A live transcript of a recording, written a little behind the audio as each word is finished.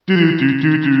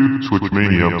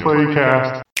Switchmania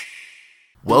Playcast.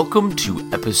 Welcome to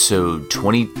episode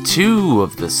 22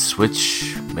 of the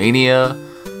Switchmania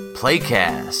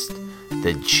Playcast,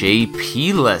 the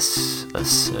JP-less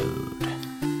episode.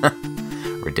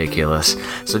 Ridiculous.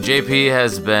 So JP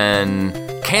has been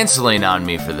canceling on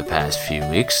me for the past few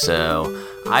weeks, so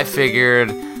I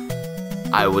figured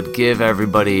I would give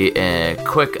everybody a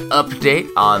quick update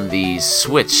on the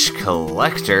Switch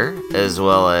Collector, as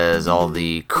well as all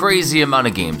the crazy amount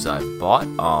of games I've bought.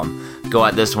 Go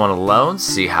at this one alone,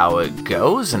 see how it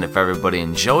goes, and if everybody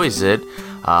enjoys it,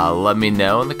 let me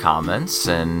know in the comments,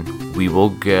 and we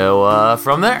will go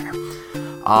from there.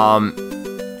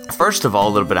 First of all,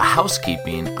 a little bit of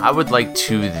housekeeping. I would like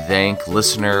to thank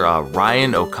listener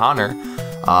Ryan O'Connor.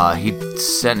 He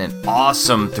sent an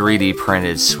awesome 3D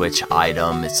printed Switch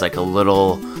item. It's like a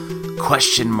little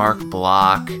question mark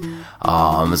block. It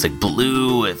was like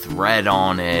blue with red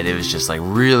on it. It was just like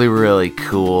really, really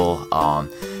cool.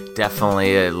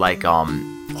 Definitely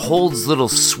holds little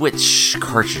Switch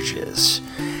cartridges.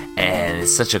 And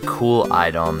it's such a cool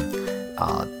item.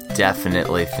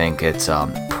 Definitely think it's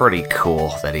pretty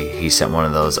cool that he sent one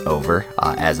of those over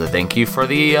as a thank you for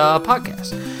the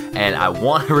podcast. And I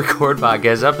want to record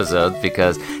podcast episodes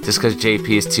because JP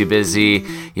is too busy,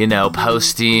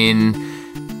 posting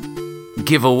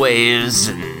giveaways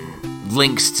and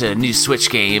links to new Switch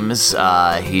games.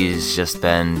 He's just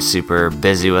been super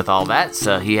busy with all that,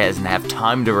 so he doesn't have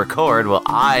time to record. Well,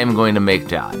 I am going to make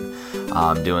time.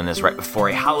 I'm doing this right before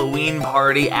a Halloween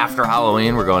party. After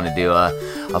Halloween, we're going to do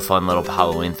a fun little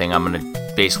Halloween thing. I'm going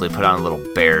to basically put on a little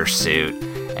bear suit,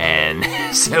 and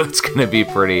so it's going to be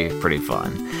pretty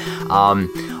fun.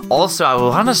 Also, I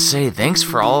want to say thanks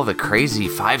for all the crazy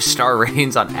 5-star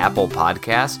ratings on Apple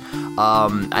Podcasts.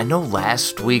 I know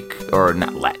last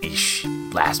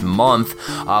month,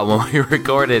 when we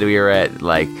recorded, we were at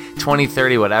like 20,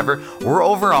 30, whatever. We're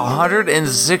over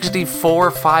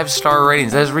 164 5-star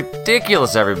ratings. That is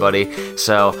ridiculous, everybody.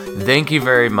 So thank you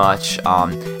very much.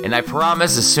 And I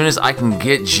promise as soon as I can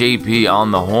get JP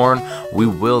on the horn, we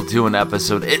will do an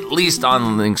episode, at least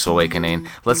on Link's Awakening.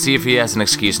 Let's see if he has an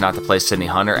excuse not to play Sydney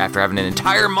Hunter after having an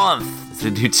entire month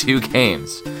to do 2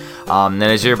 games. Then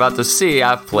as you're about to see,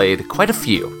 I've played quite a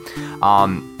few.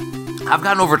 I've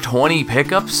gotten over 20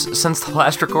 pickups since the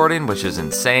last recording, which is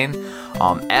insane.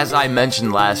 As I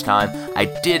mentioned last time, I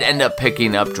did end up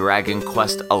picking up Dragon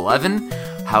Quest XI.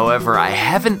 However, I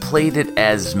haven't played it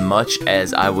as much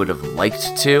as I would have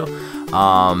liked to,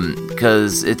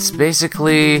 because it's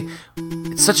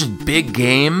such a big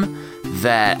game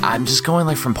that I'm just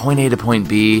going from point A to point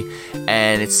B,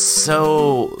 and it's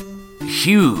so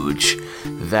huge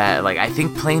that I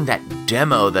think playing that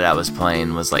demo that I was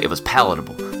playing was it was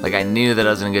palatable. I knew that I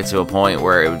was going to get to a point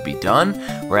where it would be done,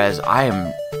 whereas I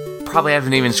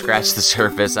haven't even scratched the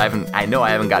surface. I know I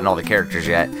haven't gotten all the characters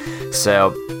yet,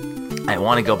 so I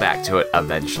want to go back to it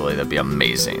eventually. That'd be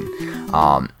amazing.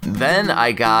 Then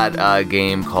I got a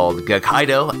game called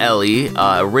Gakaido LE,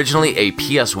 originally a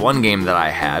PS1 game that I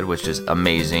had, which is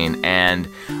amazing, and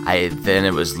then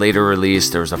it was later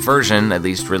released. There was a version, at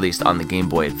least released on the Game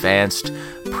Boy Advanced.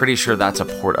 Pretty sure that's a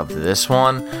port of this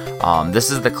one. This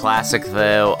is the classic,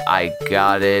 though. I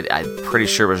got it, I'm pretty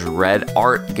sure it was Red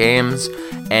Art Games,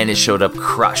 and it showed up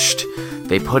crushed.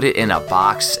 They put it in a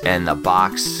box, and the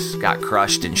box got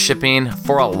crushed in shipping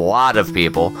for a lot of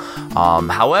people.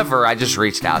 However, I just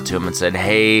reached out to them and said,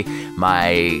 hey,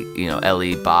 my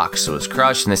LE box was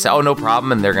crushed. And they said, oh, no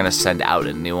problem, and they're going to send out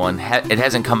a new one. It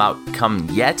hasn't come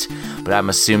yet, but I'm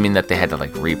assuming that they had to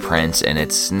reprint, and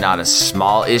it's not a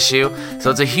small issue. So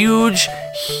it's a huge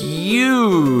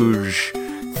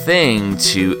thing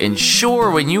to ensure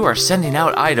when you are sending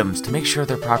out items to make sure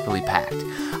they're properly packed.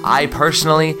 I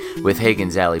personally, with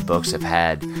Hagen's Alley Books, have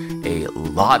had a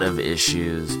lot of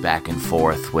issues back and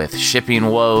forth with shipping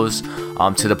woes,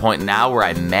 to the point now where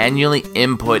I manually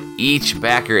input each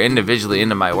backer individually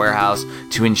into my warehouse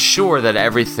to ensure that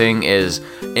everything is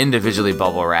individually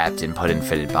bubble wrapped and put in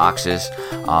fitted boxes,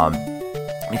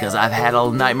 because I've had a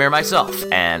nightmare myself,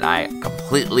 and I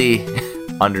completely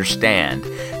understand.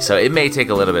 So it may take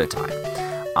a little bit of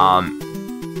time.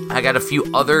 I got a few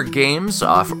other games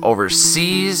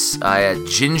overseas. I had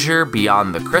Ginger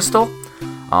Beyond the Crystal,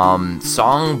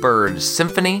 Songbird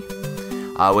Symphony,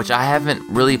 which I haven't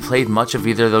really played much of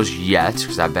either of those yet,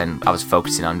 because I was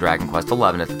focusing on Dragon Quest XI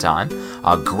at the time.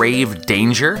 Grave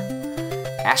Danger,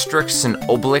 Asterix and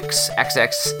Obelix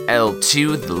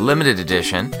XXL2, the limited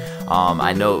edition.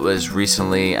 I know it was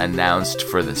recently announced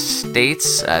for the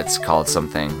States. It's called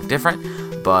something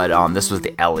different. but this was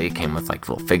the Ellie, came with like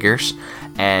little figures,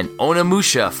 and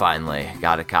Onimusha finally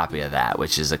got a copy of that,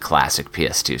 which is a classic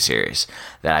PS2 series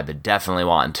that I've been definitely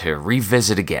wanting to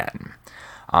revisit again.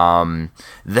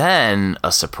 Then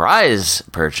a surprise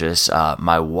purchase.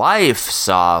 My wife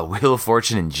saw Wheel of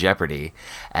Fortune and Jeopardy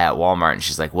at Walmart, and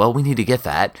she's like, well, we need to get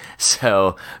that.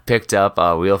 So picked up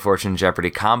a Wheel of Fortune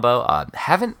Jeopardy combo.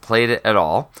 Haven't played it at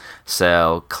all.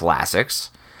 So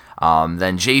classics.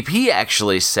 Then JP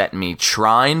actually sent me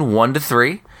Trine 1 to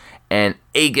 3 and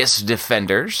Aegis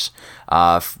Defenders,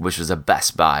 which was a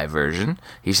Best Buy version.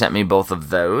 He sent me both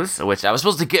of those, which I was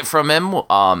supposed to get from him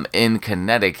in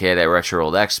Connecticut at Retro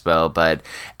World Expo, but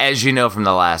as you know from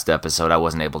the last episode, I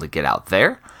wasn't able to get out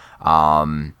there.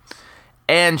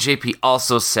 And JP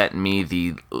also sent me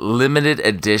the limited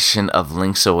edition of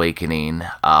Link's Awakening,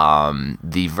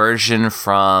 the version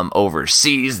from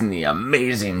overseas in the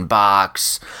amazing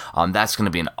box. That's going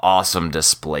to be an awesome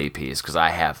display piece because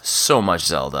I have so much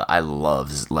Zelda. I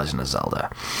love Legend of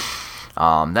Zelda.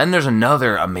 Then there's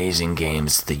another amazing game,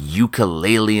 it's the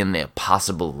Yooka-Laylee and the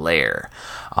Impossible Lair.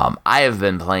 I have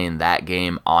been playing that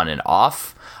game on and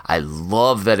off. I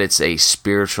love that it's a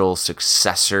spiritual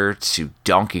successor to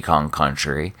Donkey Kong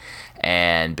Country,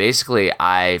 and basically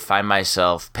I find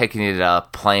myself picking it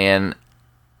up, playing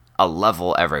a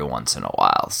level every once in a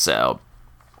while, so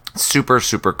super,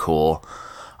 super cool.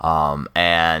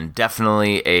 And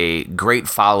definitely a great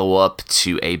follow-up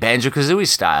to a Banjo-Kazooie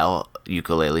style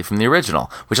Yooka-Laylee from the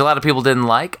original, which a lot of people didn't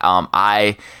like.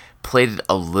 I played it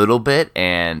a little bit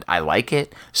and I like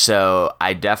it, so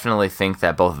I definitely think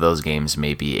that both of those games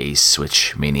may be a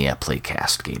Switch Mania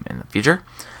Playcast game in the future.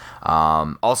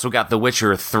 Also got The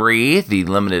Witcher 3, the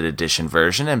limited edition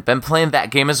version, and been playing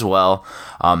that game as well.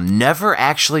 Never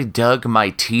actually dug my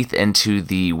teeth into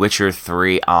The Witcher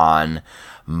 3 on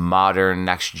modern,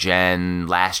 next-gen,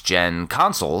 last-gen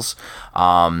consoles.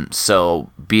 So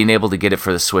being able to get it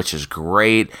for the Switch is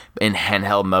great. In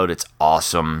handheld mode, it's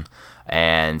awesome.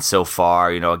 And so far,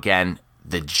 again,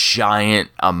 the giant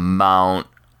amount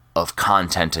of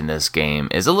content in this game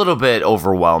is a little bit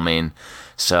overwhelming.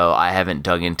 So I haven't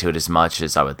dug into it as much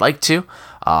as I would like to.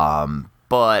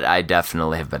 But I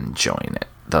definitely have been enjoying it,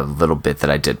 the little bit that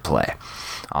I did play.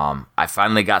 I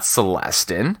finally got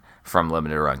Celestin from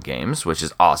Limited Run Games, which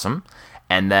is awesome.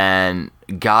 And then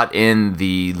got in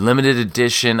the limited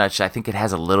edition, which I think it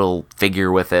has a little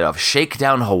figure with it, of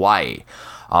Shakedown Hawaii.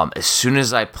 As soon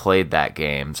as I played that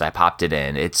game, so I popped it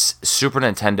in. It's Super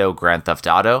Nintendo Grand Theft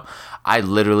Auto. I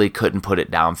literally couldn't put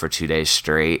it down for 2 days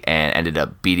straight and ended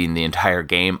up beating the entire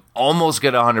game. Almost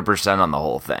get 100% on the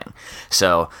whole thing.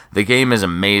 So the game is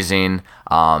amazing.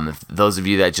 Those of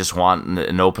you that just want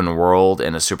an open world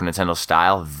in a Super Nintendo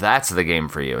style, that's the game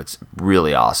for you. It's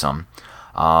really awesome.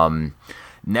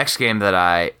 Next game that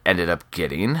I ended up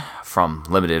getting from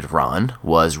Limited Run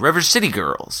was River City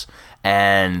Girls.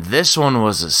 And this one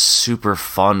was a super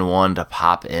fun one to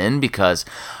pop in because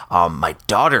my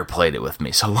daughter played it with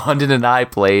me. So London and I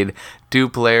played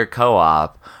 2-player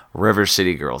co-op River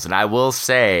City Girls. And I will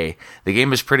say the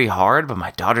game is pretty hard, but my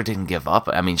daughter didn't give up.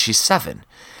 I mean, she's 7.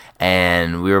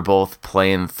 And we were both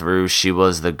playing through. She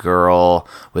was the girl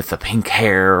with the pink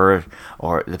hair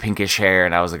or the pinkish hair,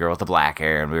 and I was the girl with the black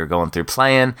hair. And we were going through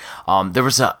playing. There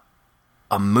was a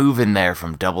move in there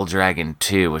from Double Dragon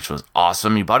 2, which was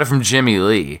awesome. You bought it from Jimmy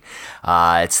Lee.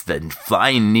 It's the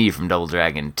flying knee from Double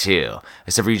Dragon 2.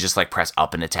 Except for you just press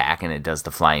up and attack and it does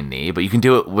the flying knee. But you can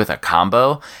do it with a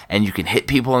combo and you can hit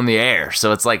people in the air.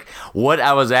 So it's like what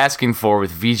I was asking for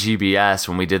with VGBS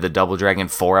when we did the Double Dragon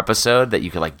 4 episode, that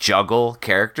you could juggle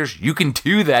characters. You can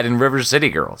do that in River City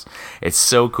Girls. It's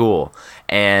so cool.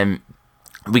 And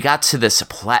we got to this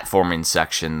platforming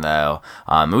section, though.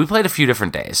 We played a few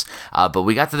different days, but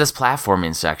we got to this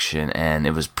platforming section, and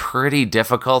it was pretty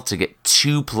difficult to get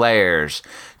 2 players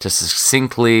to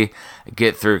succinctly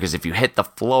get through, because if you hit the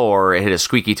floor, it hit a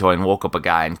squeaky toy and woke up a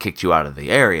guy and kicked you out of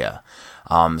the area.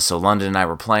 So London and I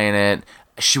were playing it.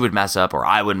 She would mess up, or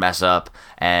I would mess up,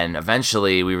 and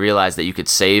eventually we realized that you could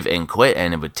save and quit,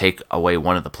 and it would take away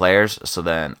one of the players. So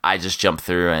then I just jumped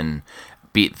through and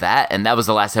beat that, and that was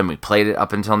the last time we played it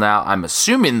up until now. I'm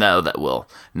assuming, though, that we'll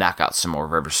knock out some more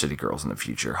River City Girls in the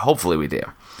future. Hopefully we do.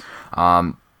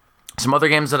 Some other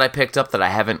games that I picked up that I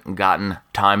haven't gotten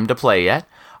time to play yet.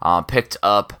 Picked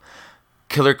up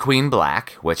Killer Queen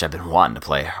Black, which I've been wanting to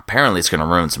play. Apparently it's going to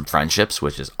ruin some friendships,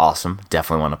 which is awesome.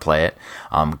 Definitely want to play it.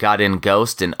 Got in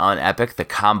Ghost and Unepic, the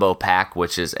combo pack,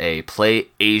 which is a Play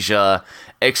Asia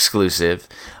exclusive.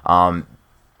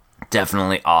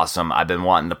 Definitely awesome. I've been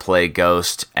wanting to play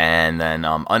Ghost, and then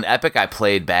Unepic I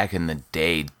played back in the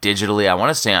day digitally. I want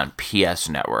to say on PS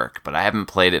Network, but I haven't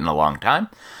played it in a long time.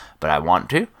 but I want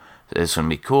to. It's going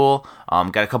to be cool.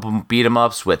 Got a couple beat 'em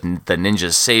ups with the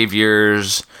Ninja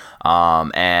Saviors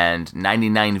and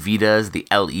 99 Vitas, the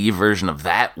LE version of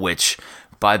that, which,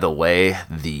 by the way,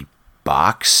 the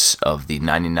box of the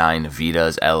 99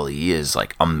 Vitas LE is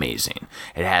like amazing.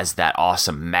 It has that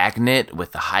awesome magnet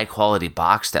with the high quality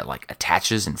box that like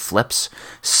attaches and flips.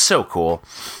 So cool.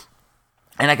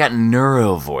 And I got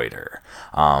Neurovoider,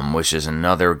 which is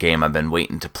another game I've been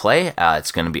waiting to play.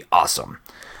 It's going to be awesome.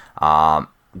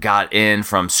 Got in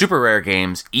from Super Rare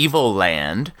Games,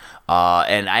 Evoland,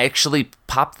 and I actually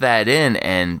popped that in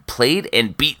and played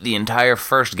and beat the entire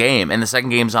first game, and the second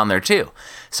game's on there too.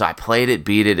 So I played it,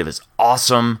 beat it, it was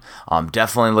awesome. I'm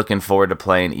definitely looking forward to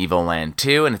playing Evoland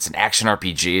 2, and it's an action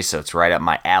RPG, so it's right up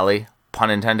my alley, pun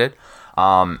intended.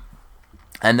 And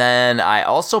then I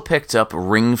also picked up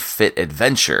Ring Fit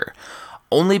Adventure,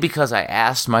 only because I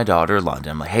asked my daughter,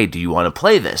 London, I'm like, hey, do you want to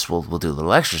play this? We'll do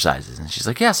little exercises. And she's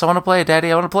like, yes, I want to play it,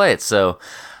 Daddy. I want to play it. So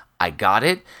I got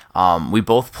it. We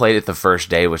both played it the first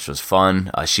day, which was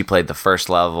fun. She played the first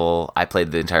level. I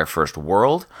played the entire first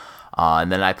world.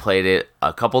 And then I played it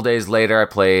a couple days later. I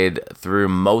played through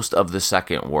most of the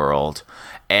second world.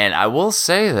 And I will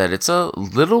say that it's a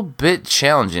little bit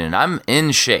challenging. And I'm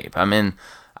in shape.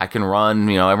 I can run,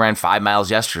 I ran 5 miles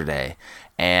yesterday.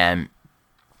 And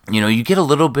you get a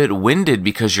little bit winded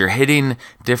because you're hitting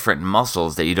different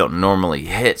muscles that you don't normally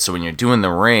hit. So when you're doing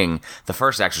the ring, the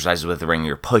first exercise with the ring,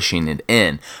 you're pushing it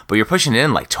in, but you're pushing it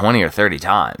in like 20 or 30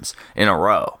 times in a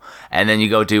row. And then you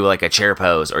go do like a chair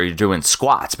pose, or you're doing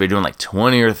squats, but you're doing like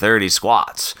 20 or 30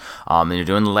 squats. And you're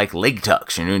doing like leg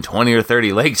tucks. You're doing 20 or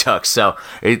 30 leg tucks. So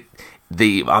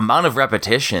the amount of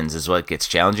repetitions is what gets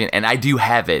challenging. And I do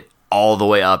have it all the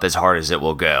way up as hard as it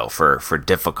will go for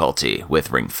difficulty with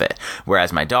Ring Fit.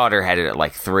 Whereas my daughter had it at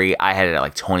like 3, I had it at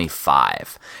like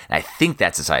 25. And I think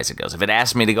that's as high as it goes. If it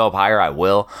asks me to go up higher, I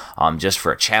will, just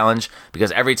for a challenge.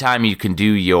 Because every time you can do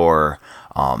your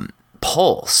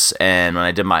pulse, and when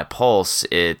I did my pulse,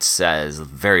 it says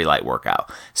very light workout.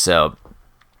 So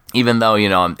even though,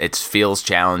 it feels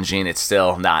challenging, it's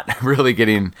still not really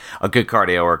getting a good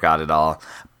cardio workout at all.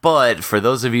 But for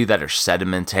those of you that are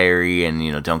sedimentary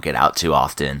and, don't get out too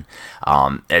often,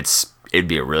 it'd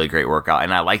be a really great workout.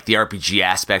 And I like the RPG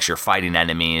aspects. You're fighting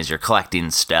enemies, you're collecting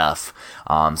stuff.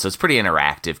 So it's pretty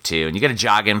interactive too. And you got to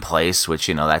jog in place, which,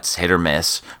 that's hit or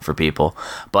miss for people.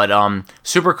 But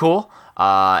super cool.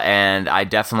 And I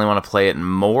definitely want to play it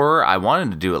more. I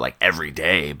wanted to do it like every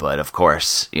day, but of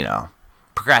course,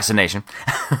 procrastination.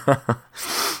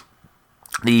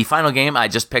 The final game I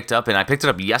just picked up, and I picked it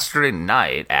up yesterday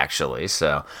night, actually,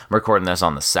 so I'm recording this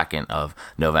on the 2nd of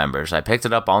November, so I picked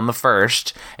it up on the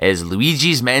 1st, is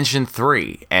Luigi's Mansion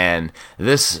 3, and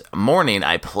this morning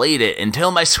I played it until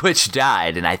my Switch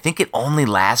died, and I think it only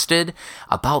lasted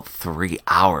about 3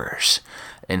 hours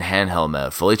in handheld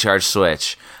mode, fully charged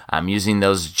Switch. I'm using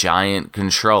those giant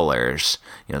controllers,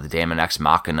 the Daemon X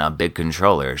Machina big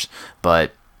controllers,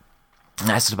 but it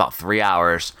lasted about 3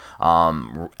 hours.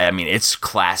 It's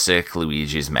classic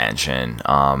Luigi's Mansion.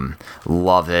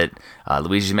 Love it.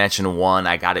 Luigi's Mansion 1,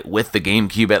 I got it with the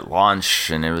GameCube at launch,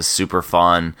 and it was super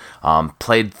fun.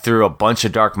 Played through a bunch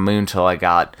of Dark Moon till I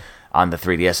got on the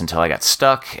 3DS until I got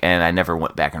stuck, and I never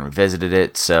went back and revisited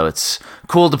it. So it's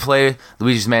cool to play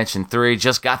Luigi's Mansion 3.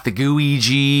 Just got the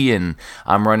Gooigi, and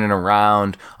I'm running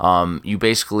around. You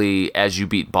basically, as you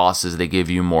beat bosses, they give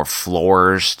you more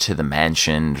floors to the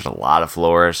mansion. There's a lot of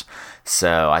floors.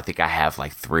 So I think I have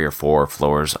like 3 or 4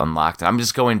 floors unlocked. And I'm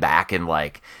just going back and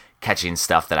like catching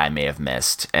stuff that I may have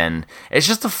missed. And it's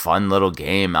just a fun little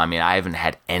game. I haven't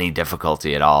had any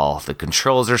difficulty at all. The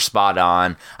controls are spot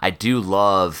on. I do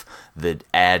love the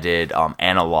added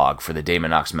analog for the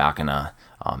Daemon X Machina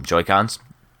Joy-Cons.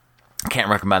 Can't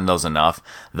recommend those enough.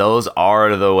 Those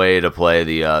are the way to play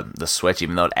the Switch,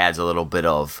 even though it adds a little bit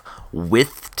of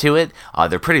width to it.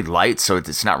 They're pretty light, so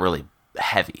it's not really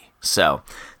heavy. So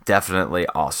definitely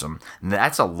awesome.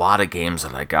 That's a lot of games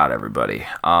that I got, everybody.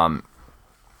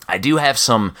 I do have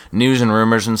some news and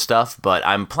rumors and stuff, but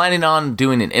I'm planning on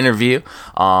doing an interview,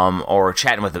 or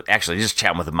chatting with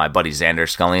my buddy Xander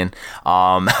Scullion.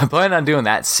 I'm planning on doing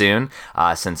that soon,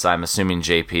 since I'm assuming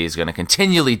JP is going to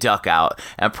continually duck out.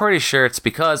 And I'm pretty sure it's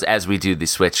because as we do the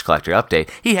Switch Collector Update,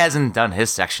 he hasn't done his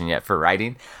section yet for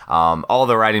writing. All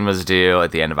the writing was due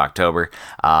at the end of October,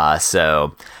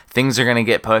 so things are going to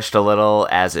get pushed a little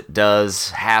as it does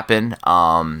happen.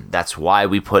 That's why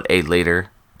we put a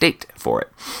later date for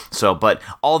it. So, but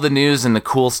all the news and the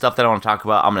cool stuff that I want to talk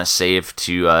about, I'm gonna save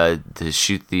to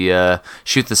shoot the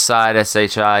side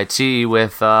SHIT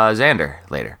with Xander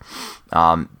later.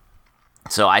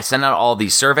 So I sent out all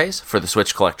these surveys for the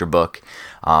Switch Collector book.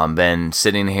 Been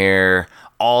sitting here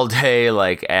all day,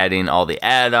 like adding all the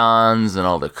add-ons and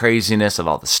all the craziness of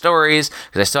all the stories,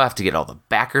 because I still have to get all the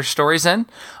backer stories in.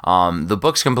 The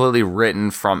book's completely written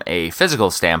from a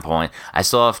physical standpoint. I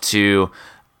still have to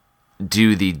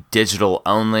do the digital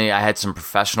only. I had some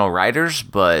professional writers,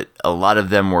 but a lot of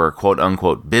them were quote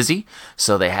unquote busy,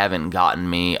 so they haven't gotten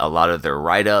me a lot of their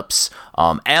write-ups.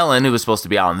 Alan, who was supposed to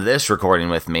be on this recording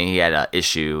with me, he had an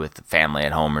issue with the family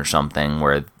at home or something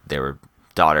where their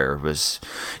daughter was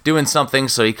doing something,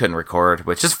 so he couldn't record,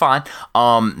 which is fine.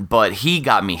 But he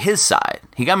got me his side.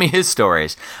 He got me his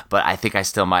stories, but I think I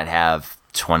still might have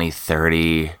 20,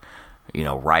 30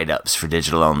 write-ups for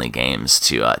digital-only games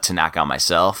to knock out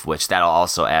myself, which that'll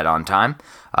also add on time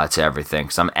to everything.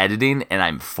 So I'm editing and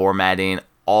I'm formatting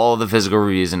all the physical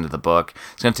reviews into the book.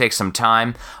 It's going to take some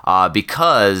time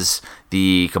because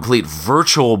the complete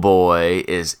Virtual Boy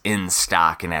is in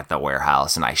stock and at the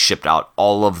warehouse, and I shipped out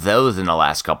all of those in the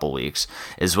last couple weeks,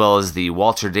 as well as the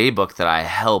Walter Day book that I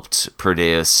helped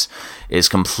produce is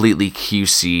completely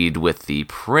QC'd with the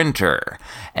printer,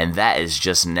 and that is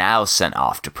just now sent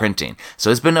off to printing.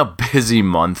 So it's been a busy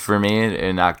month for me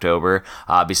in October,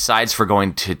 besides for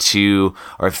going to 2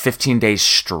 or 15 days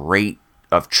straight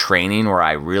of training where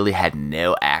I really had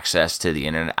no access to the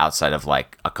internet outside of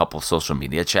like a couple social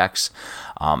media checks.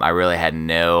 I really had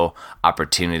no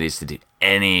opportunities to do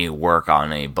any work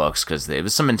on any books because it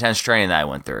was some intense training that I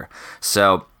went through.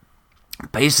 So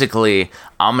basically,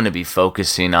 I'm going to be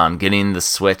focusing on getting the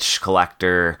Switch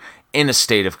Collector in a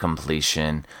state of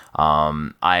completion.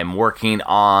 I'm working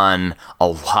on a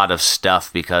lot of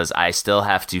stuff because I still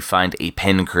have to find a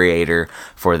pin creator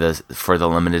for the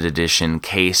limited edition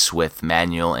case with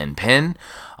manual and pin.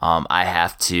 I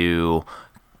have to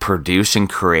produce and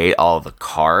create all the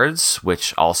cards,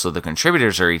 which also the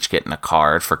contributors are each getting a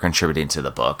card for contributing to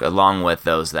the book, along with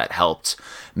those that helped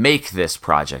make this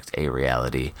project a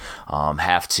reality.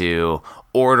 Have to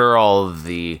order all of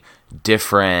the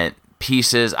different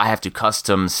pieces. I have to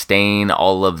custom stain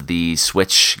all of the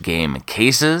Switch game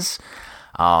cases.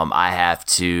 I have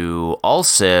to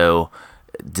also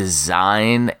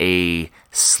design a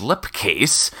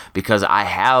slipcase because I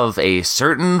have a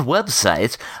certain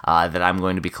website that I'm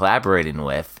going to be collaborating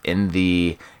with in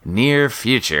the near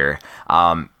future.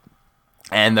 And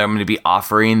I'm going to be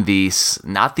offering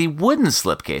not the wooden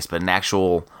slipcase, but an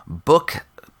actual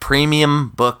premium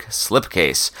book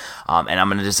slipcase, and I'm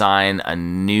going to design a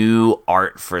new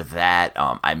art for that.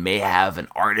 I may have an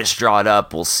artist draw it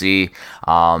up, we'll see,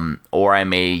 or I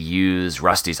may use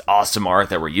Rusty's awesome art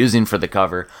that we're using for the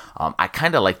cover. I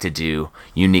kind of like to do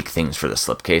unique things for the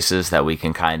slipcases that we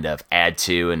can kind of add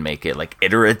to and make it like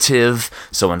iterative,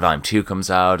 so when Volume 2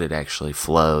 comes out, it actually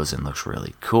flows and looks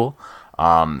really cool.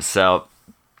 So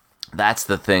that's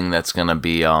the thing that's going to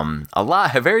be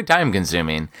very time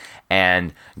consuming.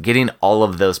 And getting all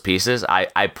of those pieces,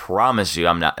 I promise you,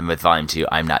 with Volume 2,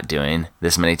 I'm not doing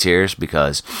this many tiers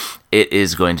because it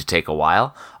is going to take a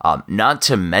while. Not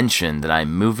to mention that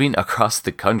I'm moving across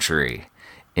the country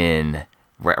in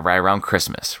right around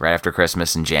Christmas, right after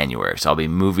Christmas in January. So I'll be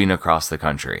moving across the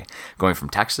country, going from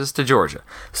Texas to Georgia.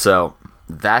 So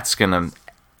that's going to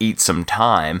eat some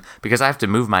time because I have to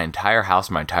move my entire house,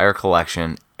 my entire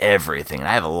collection, everything. And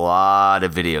I have a lot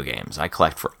of video games. I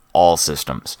collect for all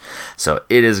systems. So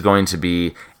it is going to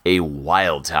be a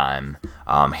wild time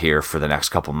here for the next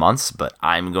couple months, but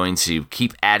I'm going to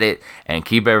keep at it and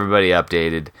keep everybody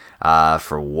updated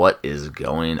for what is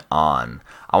going on.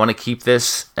 I want to keep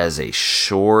this as a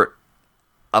short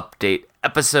update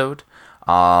episode,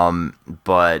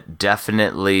 but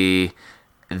definitely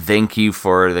thank you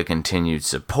for the continued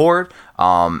support.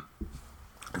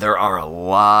 There are a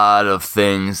lot of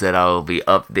things that I will be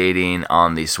updating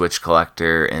on the Switch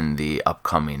Collector in the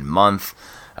upcoming month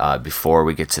before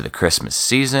we get to the Christmas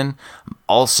season. I'm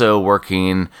also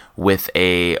working with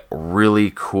a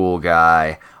really cool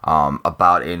guy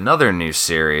about another new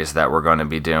series that we're going to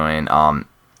be doing.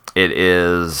 It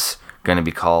is going to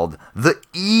be called The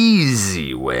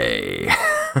Easy Way.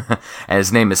 And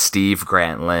his name is Steve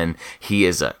Grantlin. He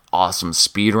is an awesome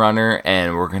speedrunner,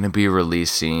 and we're going to be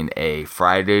releasing a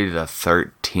Friday the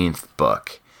 13th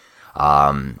book.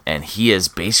 And he has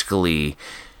basically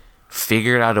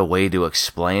figured out a way to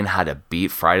explain how to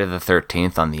beat Friday the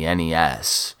 13th on the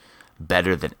NES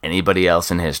better than anybody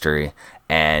else in history.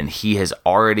 and he has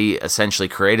already essentially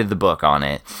created the book on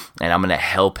it, and I'm going to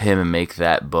help him make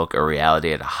that book a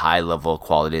reality at a high level of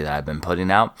quality that I've been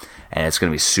putting out, and it's going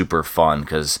to be super fun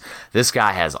because this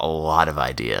guy has a lot of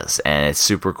ideas, and it's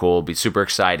super cool. It'll be super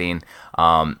exciting,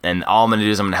 and all I'm going to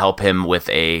do is I'm going to help him with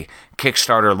a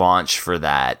Kickstarter launch for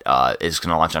that. Is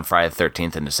going to launch on Friday the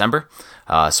 13th in December,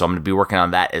 so I'm going to be working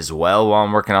on that as well while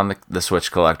I'm working on the Switch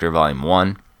Collector Volume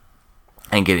 1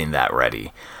 and getting that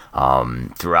ready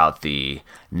throughout the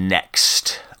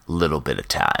next little bit of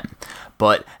time.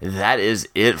 But that is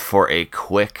it for a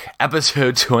quick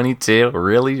episode 22.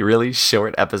 Really, really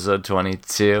short episode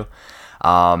 22.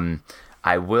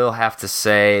 I will have to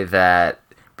say that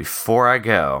before I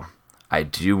go, I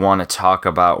do want to talk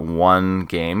about one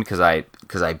game because I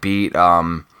beat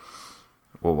what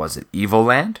was it,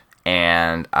 Evoland,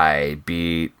 and I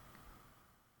beat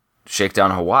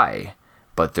Shakedown Hawaii.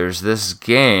 But there's this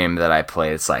game that I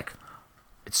played. It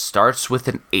starts with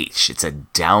an H. It's a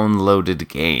downloaded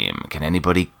game. Can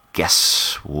anybody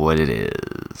guess what it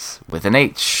is with an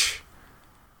H?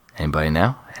 Anybody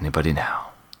know? Anybody know?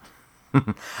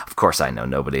 Of course I know.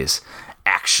 Nobody's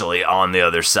actually on the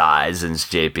other side since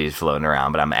JP's floating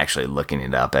around, but I'm actually looking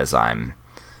it up as I'm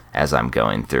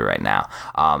going through right now.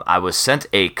 I was sent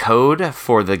a code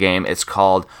for the game. It's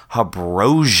called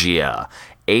Habrosia.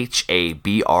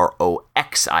 Habroxia.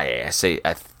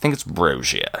 I think it's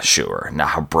Brosia, sure, not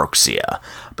Habroxia.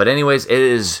 But anyways, it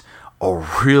is a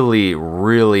really,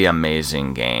 really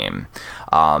amazing game.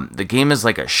 The game is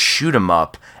like a shoot 'em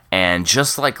up, and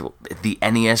just like the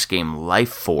NES game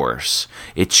Life Force,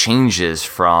 it changes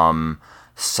from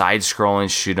side-scrolling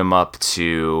shoot 'em up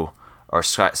or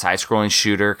side-scrolling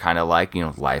shooter, kind of like,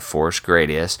 Life Force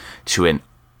Gradius, to a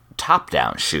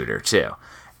top-down shooter too.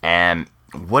 And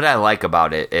what I like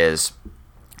about it is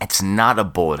it's not a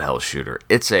bullet hell shooter.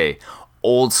 It's a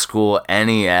old school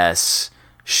NES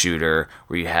shooter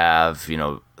where you have,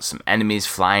 some enemies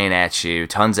flying at you,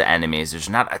 tons of enemies. There's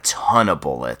not a ton of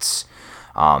bullets.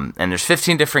 And there's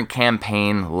 15 different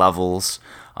campaign levels.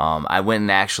 I went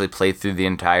and actually played through the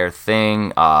entire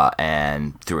thing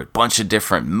and through a bunch of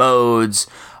different modes.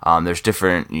 There's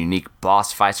different unique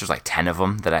boss fights. There's like 10 of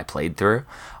them that I played through.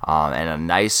 And a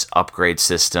nice upgrade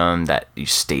system that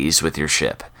stays with your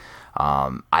ship.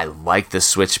 I like the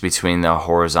switch between the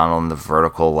horizontal and the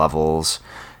vertical levels.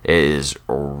 It is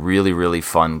a really, really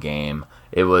fun game.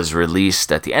 It was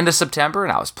released at the end of September,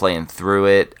 and I was playing through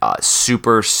it.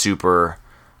 Super, super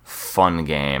fun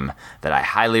game that I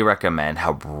highly recommend.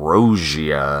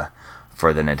 Habrosia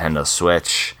for the Nintendo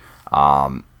Switch.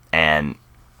 And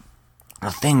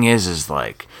the thing is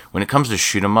like, when it comes to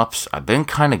shoot 'em ups, I've been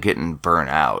kind of getting burnt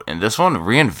out, and this one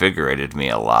reinvigorated me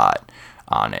a lot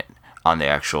on the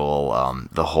actual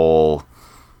the whole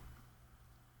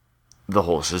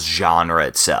genre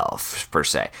itself per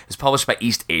se. It's published by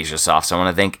East Asia Soft, so I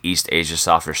want to thank East Asia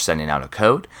Soft for sending out a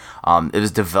code. It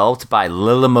was developed by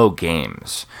Lilimo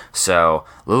Games. So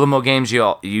Lilimo Games,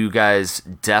 you guys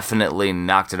definitely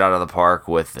knocked it out of the park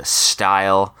with the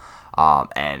style.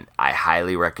 And I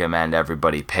highly recommend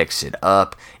everybody picks it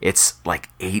up. It's like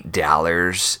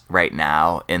 $8 right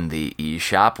now in the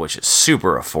eShop, which is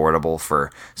super affordable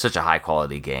for such a high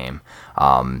quality game.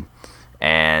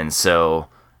 And so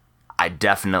I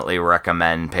definitely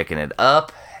recommend picking it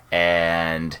up.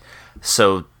 And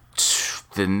so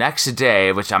the next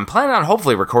day, which I'm planning on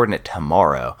hopefully recording it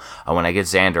tomorrow, when I get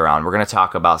Xander on, we're going to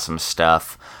talk about some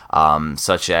stuff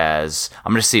such as,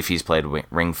 I'm going to see if he's played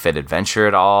Ring Fit Adventure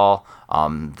at all,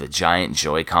 the giant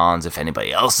Joy-Cons, if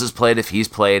anybody else has played, if he's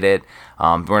played it.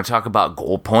 We're going to talk about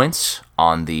goal points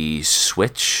on the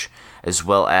Switch, as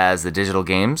well as the digital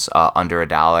games under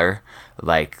 $1.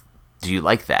 Like, do you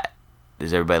like that?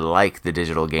 Does everybody like the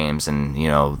digital games and,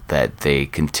 that they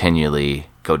continually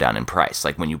go down in price?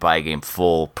 Like when you buy a game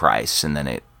full price and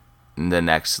then the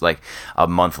next, like a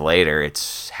month later,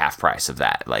 it's half price of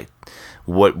that. Like,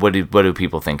 what do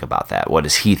people think about that? What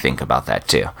does he think about that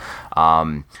too?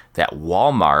 That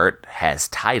Walmart has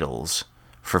titles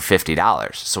for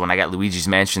 $50. So when I got Luigi's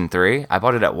Mansion 3, I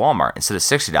bought it at Walmart. Instead of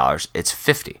 $60, it's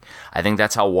 $50. I think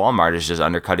that's how Walmart is just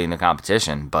undercutting the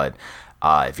competition. But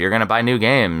if you're going to buy new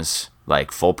games,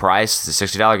 like full price, the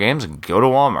 $60 games, go to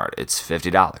Walmart. It's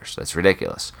 $50. That's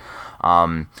ridiculous.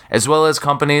 As well as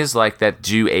companies like that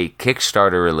do a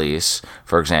Kickstarter release,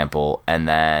 for example, and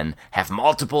then have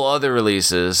multiple other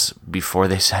releases before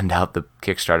they send out the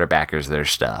Kickstarter backers their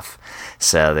stuff.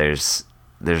 So there's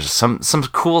some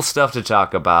cool stuff to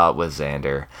talk about with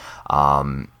Xander,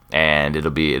 and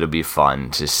it'll be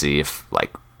fun to see if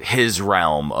like his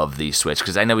realm of the Switch,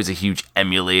 because I know he's a huge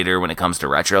emulator when it comes to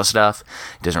retro stuff.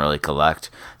 He doesn't really collect,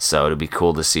 so it'll be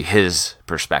cool to see his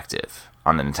perspective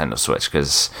on the Nintendo Switch,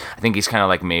 because I think he's kind of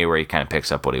like me, where he kind of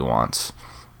picks up what he wants.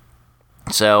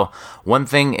 So one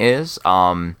thing is,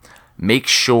 make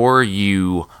sure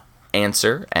you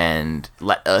answer and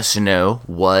let us know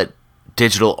what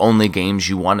digital-only games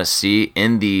you want to see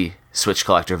in the Switch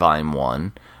Collector Volume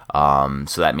 1.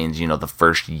 So that means, the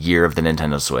first year of the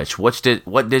Nintendo Switch. What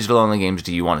digital-only games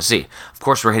do you want to see? Of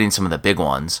course, we're hitting some of the big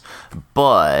ones,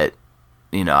 but,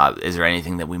 is there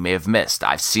anything that we may have missed?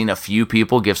 I've seen a few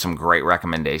people give some great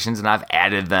recommendations, and I've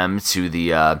added them to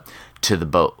the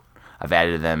boat. I've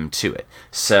added them to it.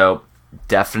 So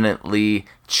definitely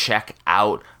check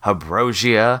out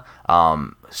Habrosia.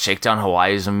 Shakedown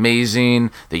Hawaii is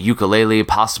amazing. The Yooka-Laylee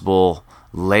Possible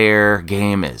Lair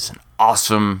game is an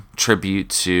awesome tribute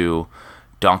to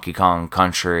Donkey Kong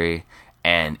Country,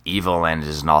 and Evoland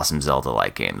is an awesome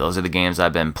Zelda-like game. Those are the games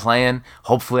I've been playing.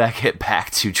 Hopefully I get back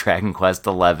to Dragon Quest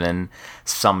XI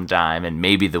sometime, and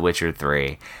maybe The Witcher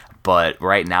 3. But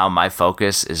right now my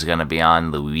focus is going to be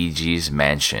on Luigi's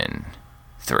Mansion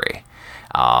 3.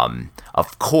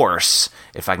 Of course,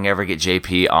 if I can ever get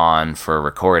JP on for a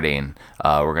recording,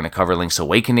 we're going to cover Link's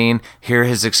Awakening, hear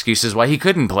his excuses why he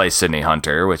couldn't play Sydney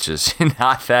Hunter, which is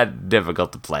not that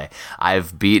difficult to play.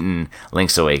 I've beaten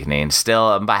Link's Awakening. Still,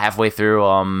 I'm about halfway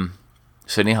through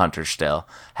Sydney Hunter still.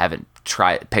 Haven't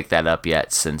picked that up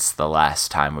yet since the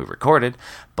last time we recorded,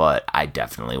 but I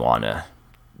definitely want to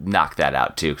knock that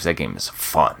out too, because that game is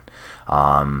fun.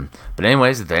 But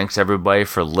anyways, thanks everybody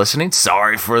for listening.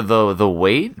 Sorry for the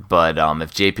wait, but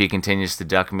if JP continues to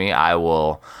duck me, I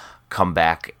will come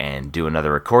back and do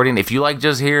another recording. If you like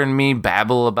just hearing me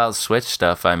babble about Switch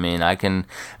stuff, I can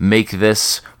make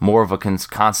this more of a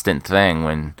constant thing.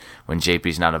 When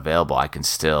JP's not available, I can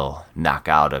still knock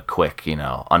out a quick,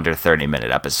 under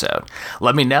 30-minute episode.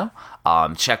 Let me know.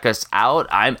 Check us out.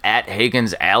 I'm at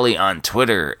Hagen's Alley on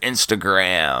Twitter,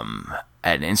 Instagram.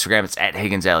 At Instagram, it's at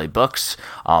Hagen's Alley Books.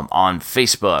 On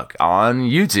Facebook, on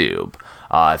YouTube.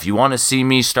 If you want to see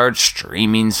me start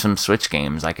streaming some Switch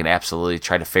games, I can absolutely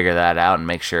try to figure that out and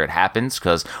make sure it happens,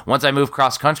 because once I move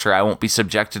cross-country, I won't be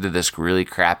subjected to this really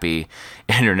crappy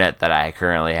internet that I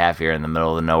currently have here in the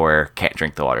middle of nowhere, can't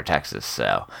drink the water, Texas.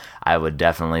 So I would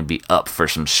definitely be up for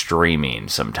some streaming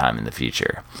sometime in the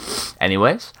future.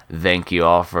 Anyways, thank you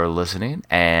all for listening,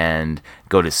 and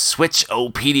go to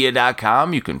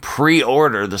SwitchOpedia.com. You can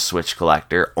pre-order the Switch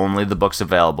Collector. Only the book's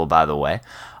available, by the way.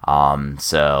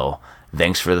 So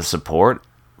thanks for the support,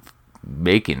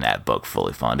 making that book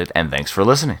fully funded, and thanks for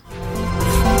listening.